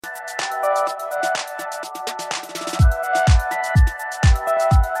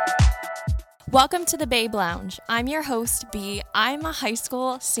Welcome to the Babe Lounge. I'm your host, B. I'm a high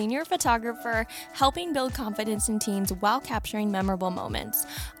school senior photographer helping build confidence in teens while capturing memorable moments.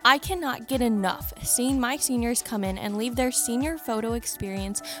 I cannot get enough seeing my seniors come in and leave their senior photo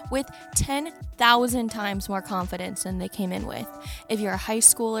experience with 10,000 times more confidence than they came in with. If you're a high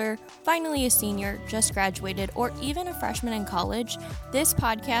schooler, finally a senior, just graduated, or even a freshman in college, this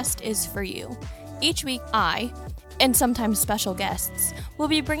podcast is for you. Each week, I, and sometimes special guests, will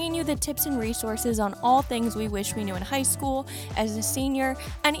be bringing you the tips and resources on all things we wish we knew in high school, as a senior,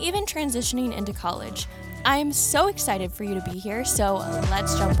 and even transitioning into college. I am so excited for you to be here, so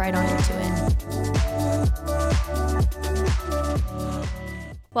let's jump right on into it.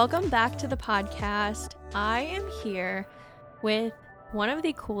 Welcome back to the podcast. I am here with one of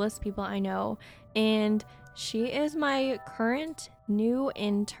the coolest people I know, and she is my current new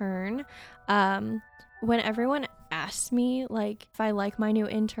intern. When everyone asks me like if I like my new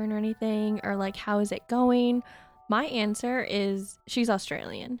intern or anything, or like how is it going, my answer is she's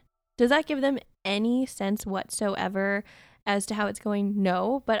Australian. Does that give them any sense whatsoever as to how it's going?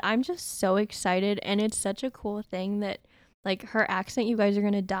 No, but I'm just so excited, and it's such a cool thing that like her accent, you guys are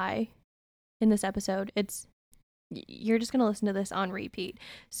gonna die in this episode. You're just gonna listen to this on repeat.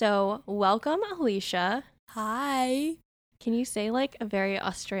 So welcome, Aleisha. Hi. Can you say like a very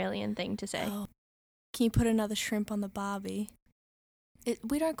Australian thing to say? Oh. Can you put another shrimp on the barbie?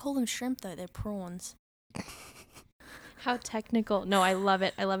 We don't call them shrimp though, they're prawns. How technical. No, I love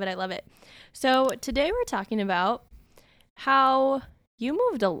it. I love it. I love it. So today we're talking about how you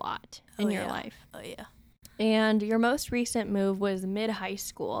moved a lot in your life. Oh yeah. And your most recent move was mid-high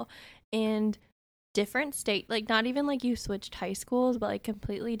school and different state, like not even like you switched high schools, but like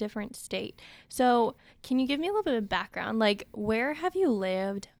completely different state. So can you give me a little bit of background? Like, where have you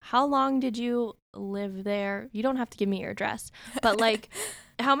lived? How long did you live there? You don't have to give me your address, but like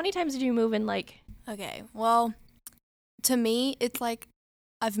how many times did you move in? Like, okay, well, to me it's like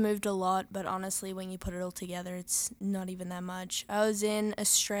I've moved a lot, but honestly when you put it all together it's not even that much. I was in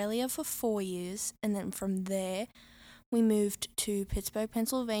Australia for 4 years, and then from there we moved to Pittsburgh,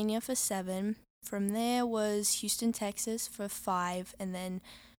 Pennsylvania for 7. From there was Houston, Texas for 5, and then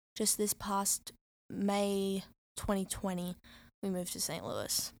just this past May 2020, we moved to St.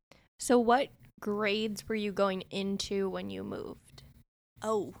 Louis. So what grades were you going into when you moved?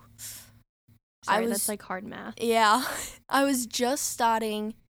 Oh. Sorry, that's like hard math. Yeah. I was just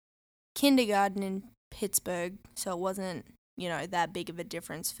starting kindergarten in Pittsburgh, so it wasn't, that big of a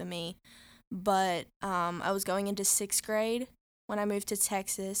difference for me. But I was going into 6th grade when I moved to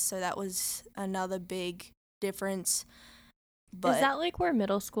Texas, so that was another big difference. But is that like where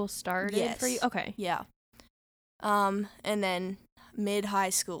middle school started for you? Okay. Yeah. And then mid-high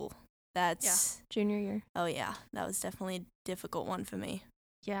school, that's junior year. Oh yeah, that was definitely a difficult one for me.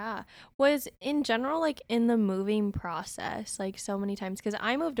 Yeah. Was in general like in the moving process like so many times, because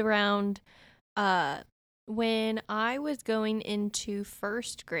I moved around when I was going into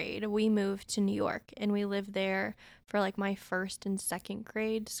 1st grade, we moved to New York and we lived there for like my 1st and 2nd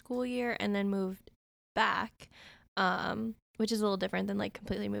grade school year, and then moved back, which is a little different than like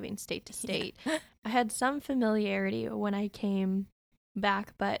completely moving state to state. Yeah. I had some familiarity when I came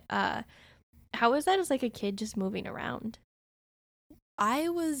back, but how was that as like a kid just moving around?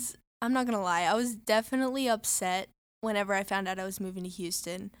 I'm not gonna lie, I was definitely upset whenever I found out I was moving to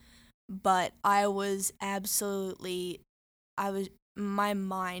Houston. But my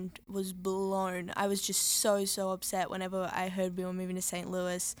mind was blown. I was just so upset whenever I heard we were moving to St.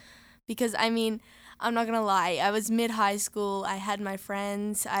 Louis. Because, I'm not going to lie, I was mid-high school, I had my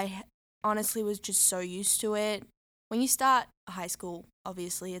friends, I honestly was just so used to it. When you start high school,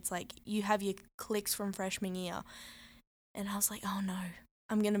 obviously, it's like you have your cliques from freshman year. And I was like, oh no,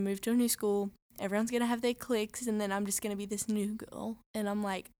 I'm going to move to a new school, everyone's going to have their cliques, and then I'm just going to be this new girl. And I'm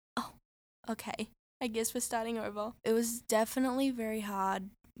like, okay, I guess we're starting over. It was definitely very hard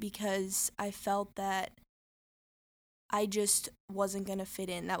because I felt that I just wasn't going to fit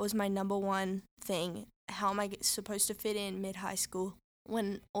in. That was my number one thing. How am I supposed to fit in mid-high school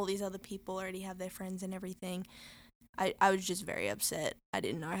when all these other people already have their friends and everything? I was just very upset. I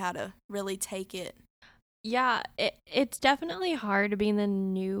didn't know how to really take it. Yeah, it's definitely hard being the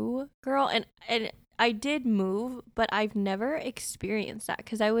new girl, and I did move, but I've never experienced that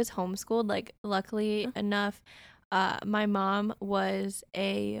because I was homeschooled. Like, luckily enough, my mom was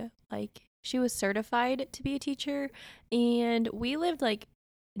she was certified to be a teacher, and we lived like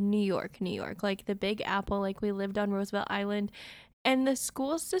New York, like the Big Apple. Like, we lived on Roosevelt Island, and the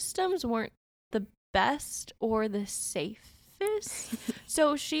school systems weren't the best or the safest office.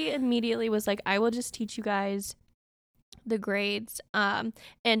 So she immediately was like, I will just teach you guys the grades. And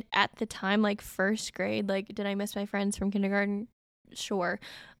at the time, like first grade, like, did I miss my friends from kindergarten? Sure.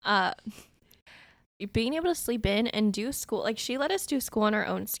 Being able to sleep in and do school, like she let us do school on our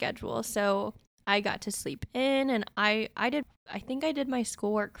own schedule. So I got to sleep in, and I think I did my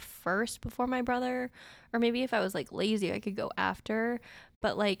schoolwork first before my brother, or maybe if I was like lazy, I could go after.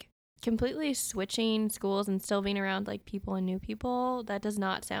 But like completely switching schools and still being around like people and new people, that does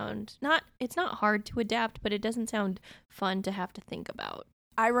not sound, it's not hard to adapt, but it doesn't sound fun to have to think about.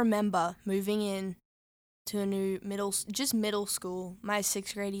 I remember moving in to a new middle school, my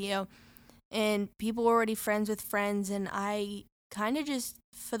 6th grade year, and people were already friends with friends, and I kind of just,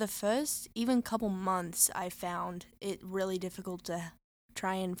 for the first even couple months, I found it really difficult to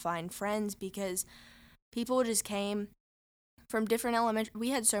try and find friends because people just came from different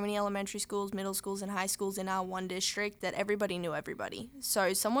we had so many elementary schools, middle schools, and high schools in our one district that everybody knew everybody.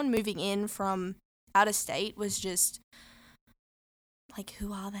 So someone moving in from out of state was just like,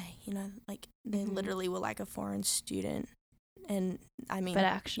 who are they? You know, like they literally were like a foreign student. And I mean, but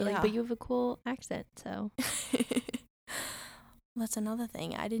actually, yeah. But you have a cool accent, so that's another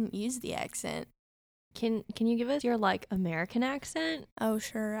thing. I didn't use the accent. Can you give us your like American accent? Oh,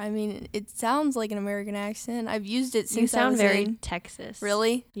 sure. I mean, it sounds like an American accent. I've used it since I was very Texas.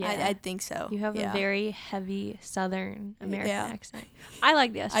 Really? Yeah. I think so. You have a very heavy Southern American accent. I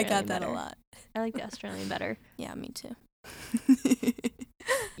like the Australian I got that better. a lot. I like the Australian better. Yeah, me too.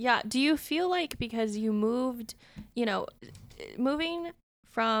 Yeah. Do you feel like because you moved, moving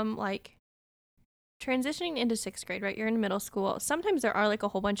from like transitioning into 6th grade, right? You're in middle school. Sometimes there are like a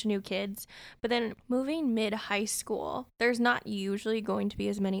whole bunch of new kids, but then moving mid-high school, there's not usually going to be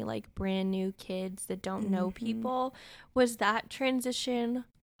as many like brand new kids that don't know people. Was that transition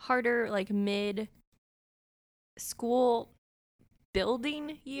harder like mid-school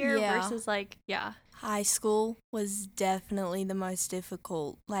building year versus like, yeah. High school was definitely the most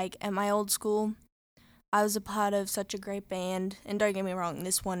difficult. Like at my old school, I was a part of such a great band, and don't get me wrong,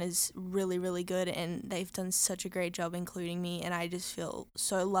 this one is really, really good, and they've done such a great job including me, and I just feel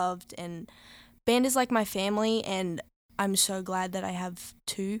so loved, and band is like my family, and I'm so glad that I have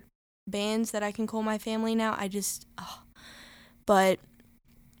 2 bands that I can call my family now. But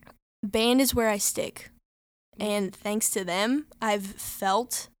band is where I stick, and thanks to them, I've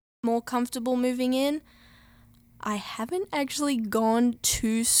felt more comfortable moving in. I haven't actually gone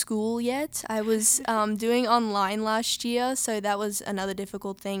to school yet. I was doing online last year, so that was another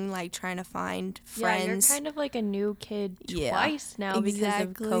difficult thing, like trying to find friends. Yeah, you're kind of like a new kid twice now because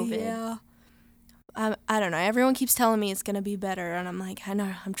of COVID. Yeah. I don't know. Everyone keeps telling me it's going to be better, and I'm like, I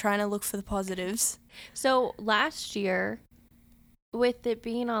know. I'm trying to look for the positives. So last year, with it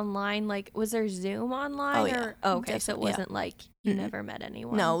being online, like, was there Zoom online? Oh, yeah. Okay, so it wasn't like you never met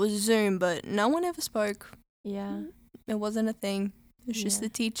anyone. No, it was Zoom, but no one ever spoke. Yeah. It wasn't a thing. It was just the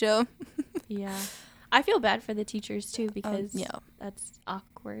teacher. Yeah. I feel bad for the teachers too because yeah. that's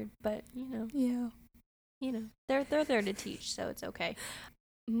awkward, but Yeah. They're there to teach, so it's okay.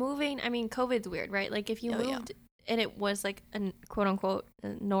 Moving, I mean, COVID's weird, right? Like if you moved and it was like a quote unquote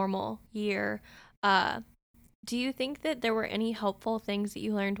normal year, do you think that there were any helpful things that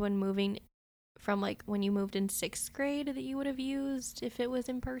you learned when moving from like when you moved in 6th grade that you would have used if it was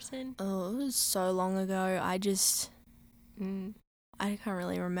in person? Oh, it was so long ago. I can't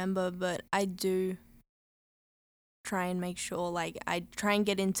really remember, but I do try and make sure, like, I try and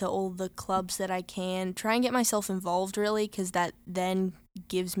get into all the clubs that I can, try and get myself involved, really, because that then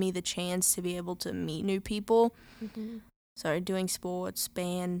gives me the chance to be able to meet new people. So doing sports,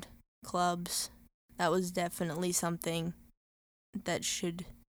 band, clubs, that was definitely something that should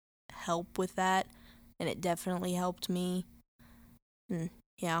help with that, and it definitely helped me.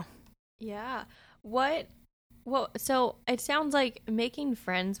 Yeah. So it sounds like making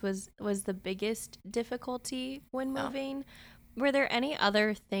friends was the biggest difficulty when moving. Were there any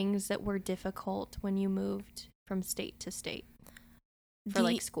other things that were difficult when you moved from state to state for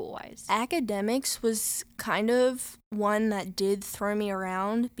like school wise? Academics was kind of one that did throw me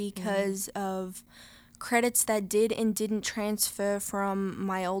around because of credits that did and didn't transfer from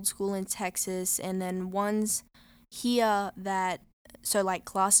my old school in Texas, and then ones here that, so like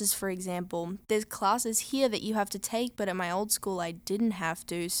classes, for example, there's classes here that you have to take, but at my old school I didn't have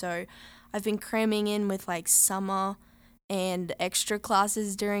to, so I've been cramming in with like summer and extra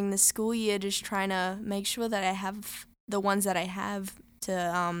classes during the school year, just trying to make sure that I have the ones that I have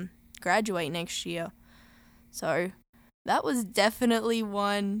to graduate next year. So that was definitely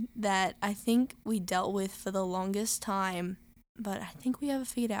one that I think we dealt with for the longest time, but I think we have it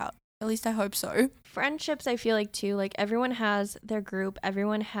figured out. At least I hope so. Friendships, I feel like too, like everyone has their group,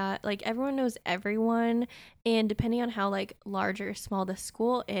 everyone knows everyone, and depending on how like large or small the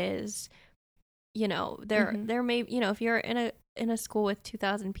school is, you know, there may, you know, if you're in a school with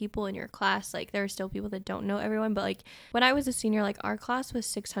 2,000 people in your class, like there are still people that don't know everyone. But like when I was a senior, like our class was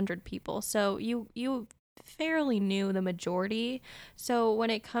 600 people, so you fairly knew the majority. So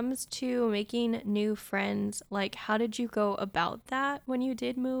when it comes to making new friends, like how did you go about that when you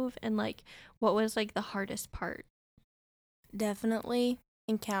did move, and like what was like the hardest part? Definitely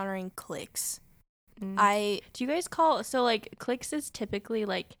encountering cliques. Do you guys call, so like cliques is typically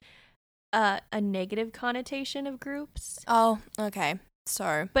like a negative connotation of groups? Oh, okay.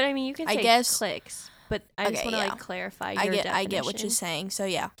 So, But I mean, you can say cliques, but I just want to like clarify your definition. I get what you're saying. So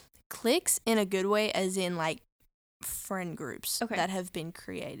yeah, cliques in a good way, as in like friend groups that have been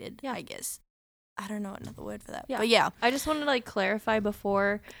created. Yeah. I guess. I don't know another word for that. Yeah. But yeah, I just wanted to like clarify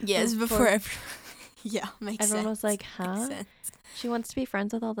before. Yes, before everyone. Yeah, makes everyone sense. Was like, huh? She wants to be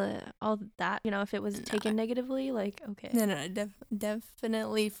friends with all that. You know, if it was taken negatively, like okay. No,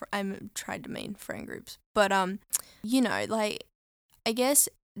 definitely. I'm tried to mean friend groups, but you know, like I guess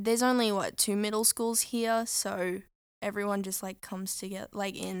there's only 2 middle schools here, so everyone just like comes together,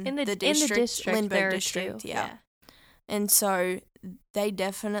 like in the district, Lindbergh district, yeah. And so they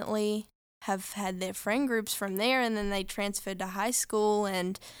definitely have had their friend groups from there, and then they transferred to high school,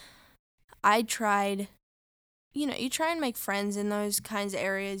 and I tried. You know, you try and make friends in those kinds of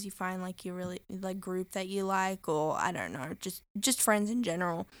areas. You find like your really like group that you like, or I don't know, just friends in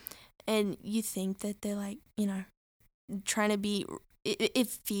general. And you think that they're like, you know, trying to be. It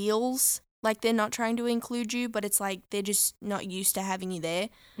feels like they're not trying to include you, but it's like they're just not used to having you there.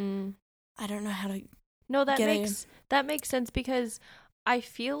 I don't know how to. No, that makes sense, because I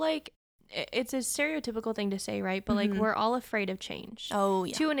feel like it's a stereotypical thing to say, right? But like we're all afraid of change. Oh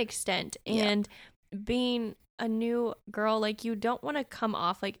yeah. To an extent, and being a new girl, like you don't want to come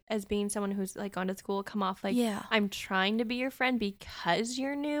off like as being someone who's like gone to school, come off like I'm trying to be your friend because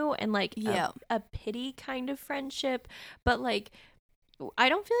you're new, and like a pity kind of friendship. But like I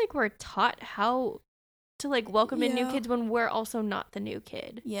don't feel like we're taught how to like welcome in new kids when we're also not the new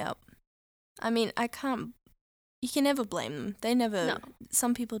kid. Yeah. I mean, you can never blame them. They never,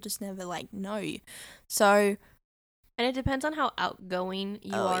 some people just never like know you. So. And it depends on how outgoing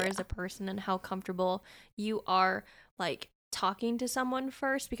you are as a person and how comfortable you are like talking to someone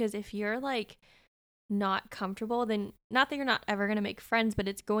first, because if you're like not comfortable, then not that you're not ever going to make friends, but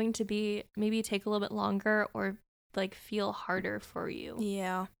it's going to be maybe take a little bit longer or like feel harder for you.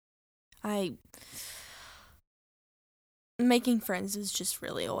 Yeah. Making friends is just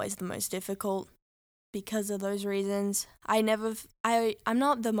really always the most difficult because of those reasons. I'm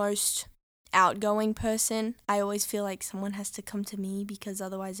not the most outgoing person. I always feel like someone has to come to me, because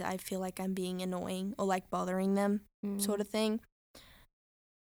otherwise I feel like I'm being annoying or like bothering them, sort of thing.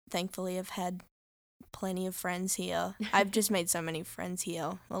 Thankfully, I've had plenty of friends here. I've just made so many friends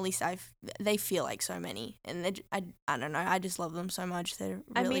here. Well, at least they feel like so many, and I don't know. I just love them so much. They're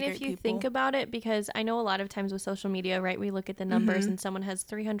really great people. If you think about it, because I know a lot of times with social media, right? We look at the numbers and someone has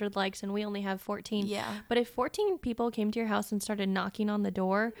 300 likes and we only have 14. Yeah. But if 14 people came to your house and started knocking on the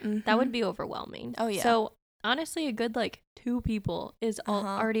door, that would be overwhelming. Oh yeah. So honestly, a good like 2 people is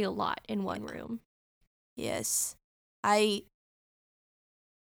already a lot in one room. Yes. Like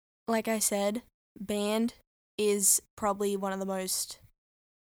I said, band is probably one of the most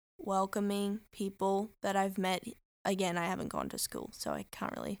welcoming people that I've met. Again, I haven't gone to school, so I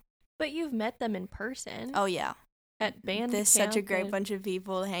can't really. But you've met them in person. Oh yeah. At band There's such a great bunch of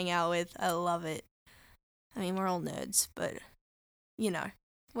people to hang out with. I love it. I mean, we're all nerds, but you know,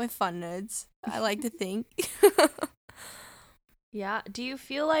 we're fun nerds. I like to think. Yeah. Do you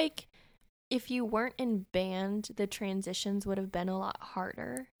feel like if you weren't in band, the transitions would have been a lot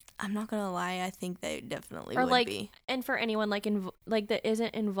harder? I'm not gonna lie, I think they definitely would be. And for anyone like that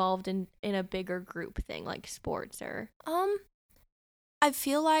isn't involved in a bigger group thing like sports or. I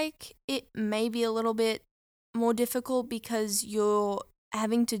feel like it may be a little bit more difficult because you're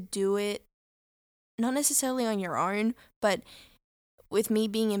having to do it not necessarily on your own, but with me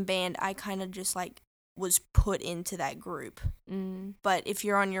being in band, I kind of just like was put into that group. But if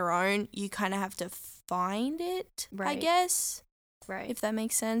you're on your own, you kind of have to find it, I guess. Right. If that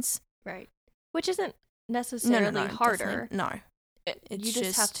makes sense. Right. Which isn't necessarily harder. No. You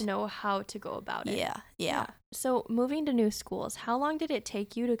just have to know how to go about it. Yeah. So moving to new schools, how long did it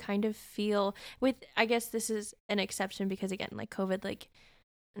take you to kind of feel with, I guess this is an exception because again, like COVID, like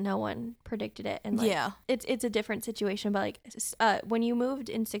no one predicted it. And like, it's a different situation. But like when you moved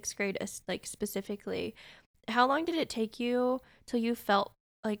in 6th grade, like specifically, how long did it take you till you felt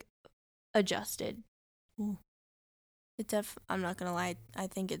like adjusted? Ooh. I'm not gonna lie. I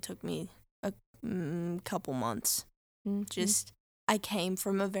think it took me a couple months. Mm-hmm. Just I came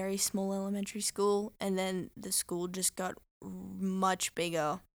from a very small elementary school, and then the school just got much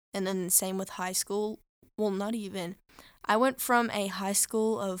bigger. And then the same with high school. Well, not even. I went from a high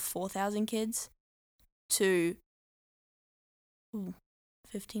school of 4,000 kids to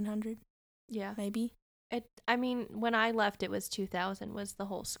 1,500, Yeah. maybe. I mean, when I left, it was 2,000 was the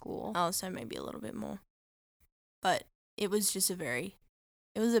whole school. Oh, so maybe a little bit more. But it was just it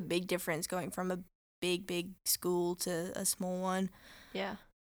was a big difference going from a big school to a small one. Yeah.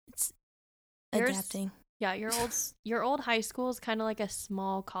 It's adapting. Yeah, your old high school is kind of like a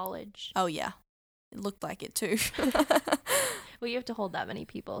small college. Oh, yeah. It looked like it too. Well, you have to hold that many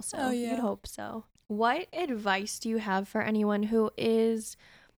people, so Oh, yeah. you'd hope so. What advice do you have for anyone who is,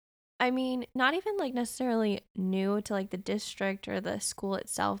 I mean, not even like necessarily new to like the district or the school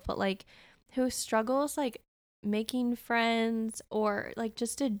itself, but like who struggles like making friends or like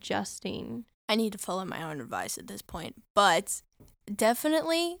just adjusting? I need to follow my own advice at this point, but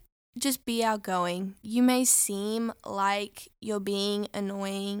definitely just be outgoing. You may seem like you're being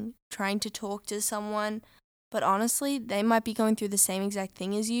annoying trying to talk to someone, but honestly, they might be going through the same exact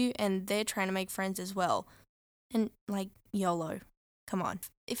thing as you and they're trying to make friends as well. And like, YOLO. Come on.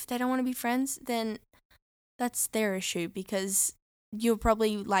 If they don't want to be friends, then that's their issue because you're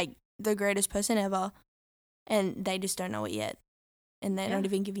probably like the greatest person ever and they just don't know it yet. And they're not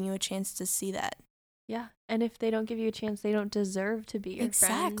even giving you a chance to see that. Yeah. And if they don't give you a chance, they don't deserve to be your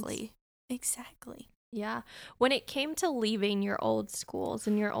friends. Exactly. Yeah. When it came to leaving your old schools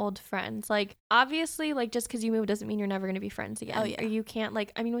and your old friends, like obviously like just because you move doesn't mean you're never going to be friends again. Oh, yeah. Or you can't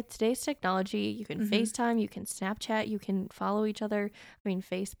like, I mean, with today's technology, you can FaceTime, you can Snapchat, you can follow each other. I mean,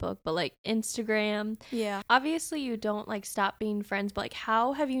 Facebook, but like Instagram. Yeah. Obviously you don't like stop being friends, but like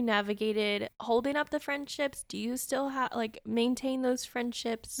how have you navigated holding up the friendships? Do you still have like maintain those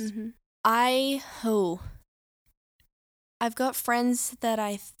friendships? I've got friends that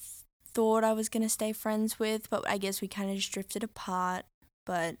I thought I was going to stay friends with, but I guess we kind of just drifted apart.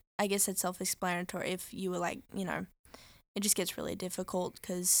 But I guess it's self-explanatory if you were like, it just gets really difficult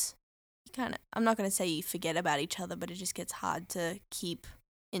because I'm not going to say you forget about each other, but it just gets hard to keep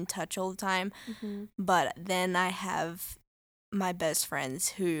in touch all the time. Mm-hmm. But then I have my best friends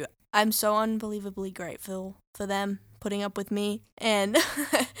who I'm so unbelievably grateful for them putting up with me. And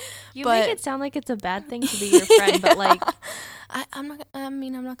you make it sound like it's a bad thing to be your friend, but like I'm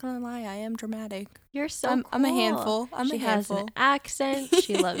not gonna lie, I am dramatic. You're so cool. I'm a handful. She has an accent.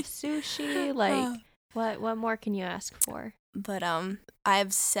 She loves sushi. Like, what more can you ask for? But I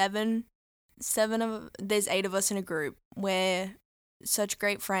have there's 8 of us in a group. We're such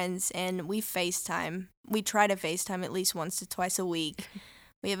great friends, and we FaceTime. We try to FaceTime at least once to twice a week.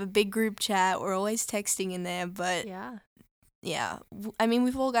 We have a big group chat. We're always texting in there, but yeah. I mean,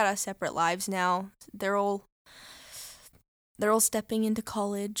 we've all got our separate lives now. They're all stepping into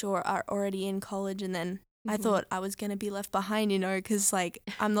college or are already in college, and then I thought I was gonna be left behind, because like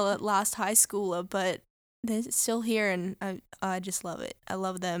I'm the last high schooler, but they're still here, and I just love it. I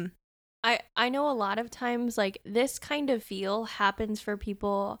love them. I know a lot of times like this kind of feel happens for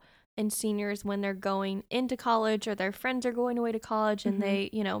people and seniors when they're going into college or their friends are going away to college and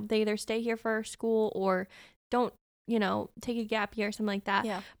they either stay here for school or don't, take a gap year or something like that.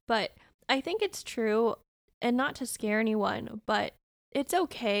 Yeah. But I think it's true, and not to scare anyone, but it's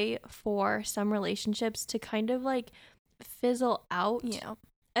okay for some relationships to kind of like fizzle out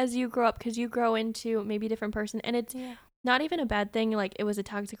as you grow up, because you grow into maybe a different person, and it's not even a bad thing like it was a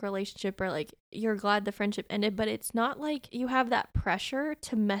toxic relationship or like you're glad the friendship ended, but it's not like you have that pressure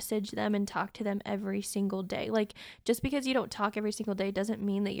to message them and talk to them every single day. Like just because you don't talk every single day doesn't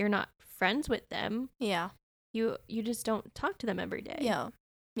mean that you're not friends with them. Yeah. You just don't talk to them every day.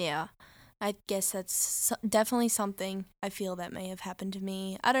 Yeah. I guess that's definitely something I feel that may have happened to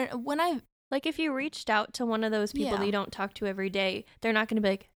me. Like if you reached out to one of those people that you don't talk to every day, they're not going to be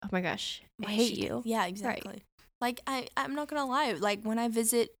like, oh my gosh, I hate you. Yeah, exactly. Right. Like, I'm not going to lie. Like, when I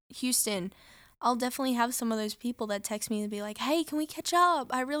visit Houston, I'll definitely have some of those people that text me and be like, hey, can we catch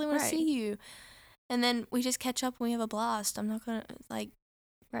up? I really want to see you. And then we just catch up and we have a blast. I'm not going to,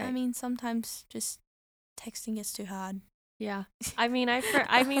 I mean, sometimes just texting gets too hard. Yeah. I mean,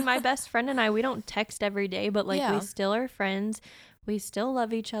 my best friend and I, we don't text every day, but, like, we still are friends. We still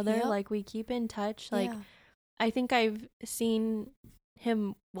love each other. Yep. Like, we keep in touch. Like, I think I've seen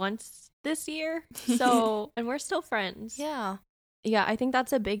him once this year, so and we're still friends. Yeah, I think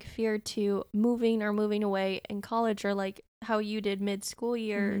that's a big fear too, moving away in college, or like how you did mid-school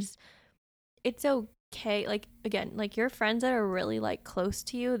years. okay, like, again, like, your friends that are really, like, close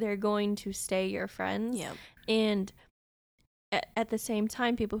to you, they're going to stay your friends. Yeah. And at the same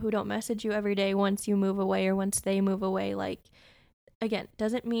time, people who don't message you every day once you move away or once they move away, like, again,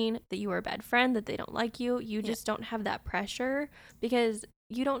 doesn't mean that you are a bad friend, that they don't like you. You just don't have that pressure because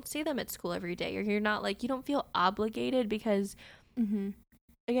you don't see them at school every day, or you're not, like, you don't feel obligated because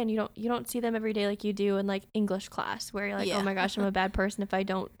again, you don't see them every day like you do in, like, English class, where you're like, oh my gosh, I'm a bad person if I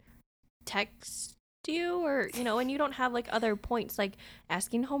don't text you, or, you know, and you don't have, like, other points like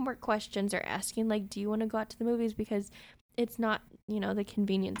asking homework questions or asking, like, do you want to go out to the movies, because it's not, you know, the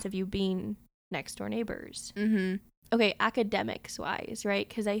convenience of you being next door neighbors. Okay, academics wise, right?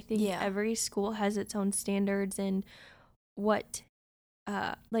 Because I think every school has its own standards and what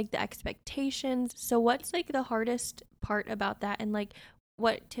like the expectations. So what's, like, the hardest part about that, and, like,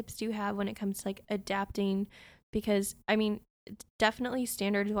 what tips do you have when it comes to, like, adapting? Because I mean, definitely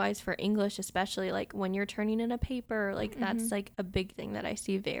standards wise for English, especially, like, when you're turning in a paper, like, that's, like, a big thing that I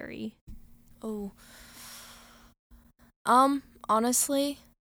see vary. Honestly,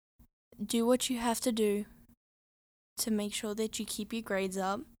 do what you have to do to make sure that you keep your grades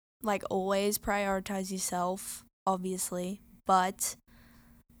up. Like, always prioritize yourself, obviously, but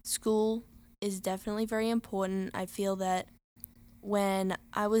school is definitely very important. I feel that when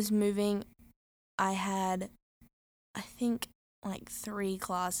I was moving, I had, I think, like 3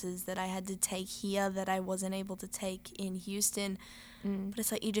 classes that I had to take here that I wasn't able to take in Houston. But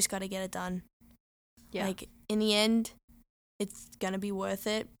it's like, you just got to get it done. Like, in the end, it's going to be worth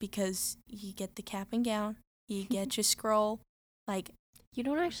it because you get the cap and gown, you get your scroll. Like, you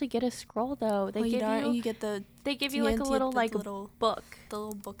don't actually get a scroll though. They give you like a little, like, book. The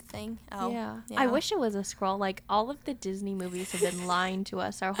little book thing. Yeah. I wish it was a scroll. Like, all of the Disney movies have been lying to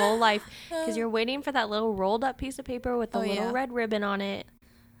us our whole life, because you're waiting for that little rolled up piece of paper with the little red ribbon on it.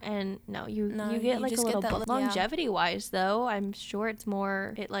 And no, you get, like, a little book. Longevity wise though, I'm sure it's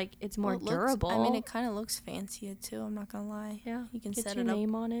more durable. I mean, it kind of looks fancier too, I'm not gonna lie. Yeah. You can get set your it up.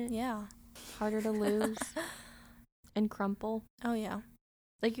 name on it. Yeah. Harder to lose. And crumple. Oh yeah.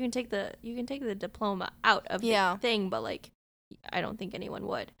 Like, you can take the diploma out of the thing, but, like, I don't think anyone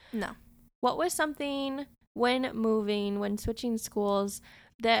would. No. What was something when switching schools,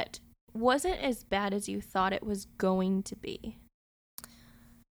 that wasn't as bad as you thought it was going to be?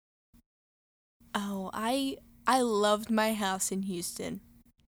 Oh, I loved my house in Houston.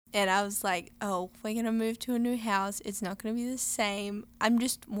 And I was like, oh, we're going to move to a new house. It's not going to be the same. I'm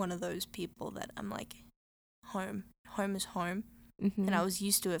just one of those people that I'm like, home. Home is home. And I was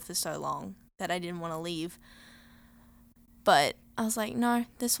used to it for so long that I didn't want to leave. But I was like, no,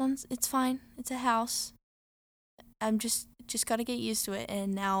 it's fine. It's a house. I'm just got to get used to it.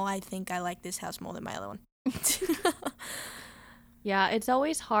 And now I think I like this house more than my other one. Yeah, it's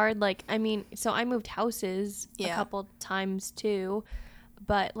always hard. Like, I mean, so I moved houses a couple times too,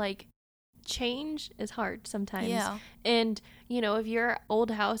 but, like, change is hard sometimes. Yeah. And, you know, if your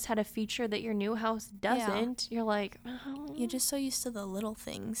old house had a feature that your new house doesn't, you're like, oh. You're just so used to the little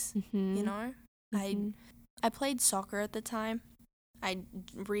things, you know? I played soccer at the time. I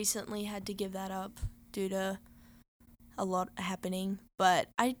recently had to give that up due to a lot happening, but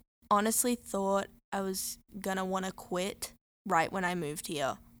I honestly thought I was gonna want to quit right when I moved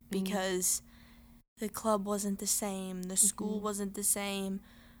here because the club wasn't the same, the school wasn't the same.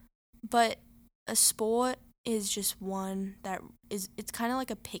 But a sport is just one that it's kind of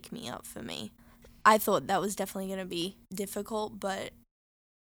like a pick-me-up for me. I thought that was definitely going to be difficult, but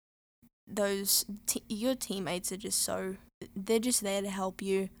your teammates are just they're just there to help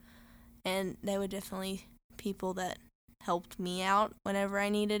you, and they were definitely people that helped me out whenever I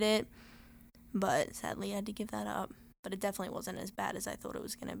needed it. But sadly, I had to give that up. But it definitely wasn't as bad as I thought it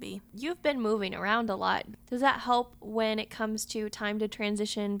was going to be. You've been moving around a lot. Does that help when it comes to time to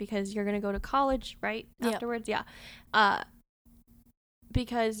transition, because you're going to go to college, right? Afterwards? Yeah.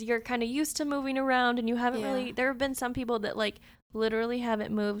 Because you're kind of used to moving around, and you haven't really... There have been some people that, like, literally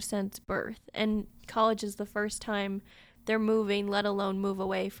haven't moved since birth. And college is the first time they're moving, let alone move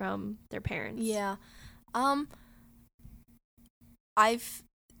away from their parents. Yeah.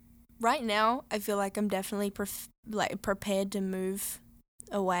 Right now, I feel like I'm definitely prepared to move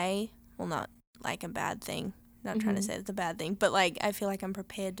away. Well, not like a bad thing. Not trying to say it's a bad thing, but, like, I feel like I'm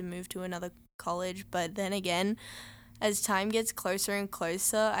prepared to move to another college. But then again, as time gets closer and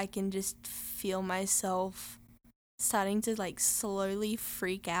closer, I can just feel myself starting to, like, slowly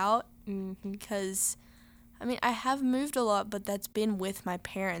freak out because I mean, I have moved a lot, but that's been with my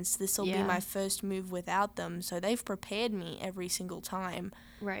parents. This will be my first move without them, so they've prepared me every single time.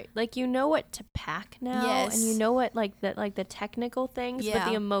 Right. Like, you know what to pack now, Yes. and you know what, like the technical things, but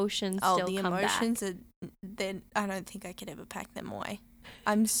the emotions still come back. Oh, the emotions, I don't think I could ever pack them away.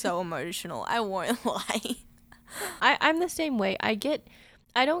 I'm so emotional. I won't lie. I'm the same way.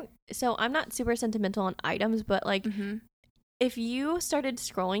 So I'm not super sentimental on items, but like, if you started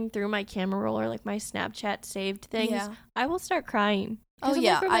scrolling through my camera roll or like my Snapchat saved things, I will start crying. Oh, I'm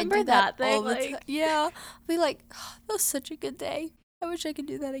yeah, like, remember I do that thing? all the time. Yeah, I'll be like, oh, that was such a good day. I wish I could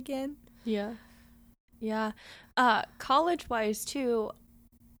do that again. Yeah. Yeah. College-wise, too,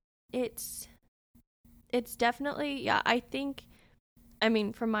 it's definitely, I think, I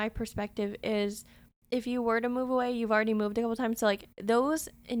mean, from my perspective is, if you were to move away, you've already moved a couple times. So like those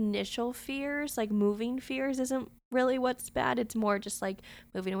initial fears, like moving fears, isn't really what's bad. It's more just like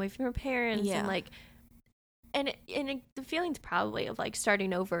moving away from your parents and like, the feelings probably of like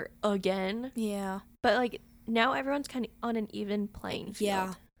starting over again. Yeah. But like now everyone's kind of on an even playing field.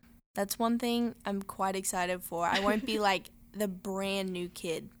 Yeah. That's one thing I'm quite excited for. I won't be like the brand new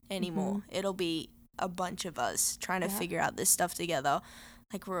kid anymore. It'll be a bunch of us trying to figure out this stuff together.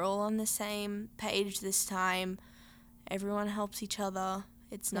 Like, we're all on the same page this time. Everyone helps each other.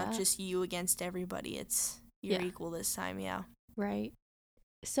 It's not just you against everybody. It's you're equal this time, Right.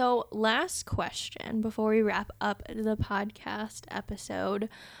 So, last question before we wrap up the podcast episode.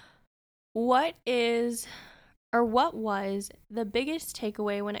 What was the biggest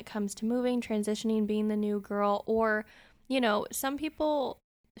takeaway when it comes to moving, transitioning, being the new girl? Or, some people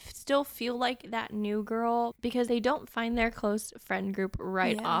still feel like that new girl because they don't find their close friend group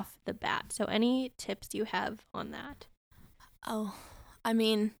right off the bat. So any tips you have on that? Oh, I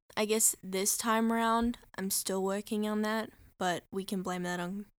mean, I guess this time around I'm still working on that, but we can blame that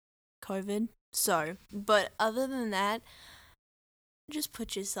on COVID. So, but other than that, just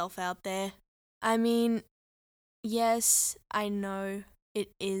put yourself out there. I mean, yes, I know it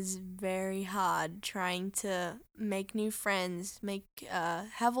is very hard trying to make new friends,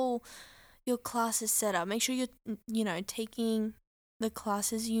 have all your classes set up. Make sure you're, taking the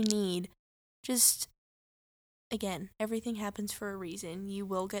classes you need. Just, again, everything happens for a reason. You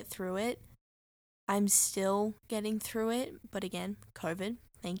will get through it. I'm still getting through it, but again, COVID,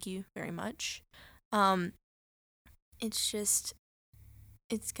 thank you very much. It's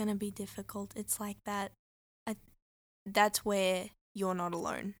gonna be difficult. It's like that. That's where you're not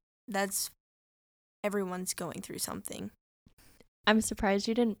alone. Everyone's going through something. I'm surprised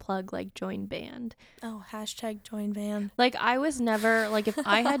you didn't plug like join band. Oh, #join band. Like, I was never, like, if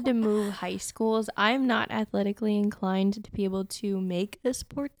I had to move high schools, I'm not athletically inclined to be able to make a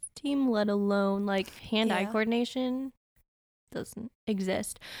sports team, let alone like hand-eye coordination doesn't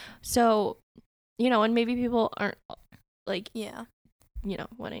exist. So, and maybe people aren't like,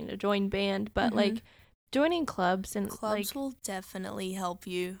 wanting to join band, but like joining clubs will definitely help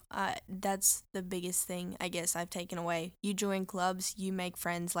you. That's the biggest thing I guess I've taken away. You join clubs, you make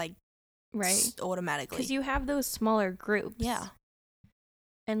friends like automatically because you have those smaller groups. Yeah,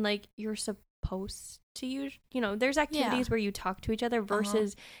 and like you're supposed to use. There's activities where you talk to each other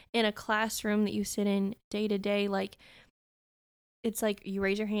versus in a classroom that you sit in day to day. Like, it's like you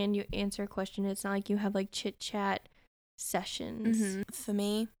raise your hand, you answer a question. It's not like you have like chit chat sessions. For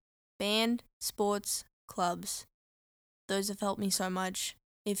me, band, sports, clubs, those have helped me so much.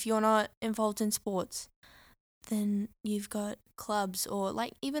 If you're not involved in sports, then you've got clubs or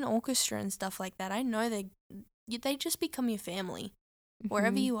like even orchestra and stuff like that. I know they just become your family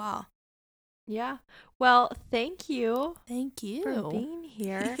wherever you are. Yeah. Well, thank you for being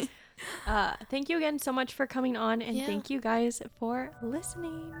here. Thank you again so much for coming on, and thank you guys for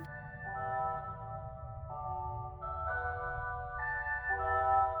listening.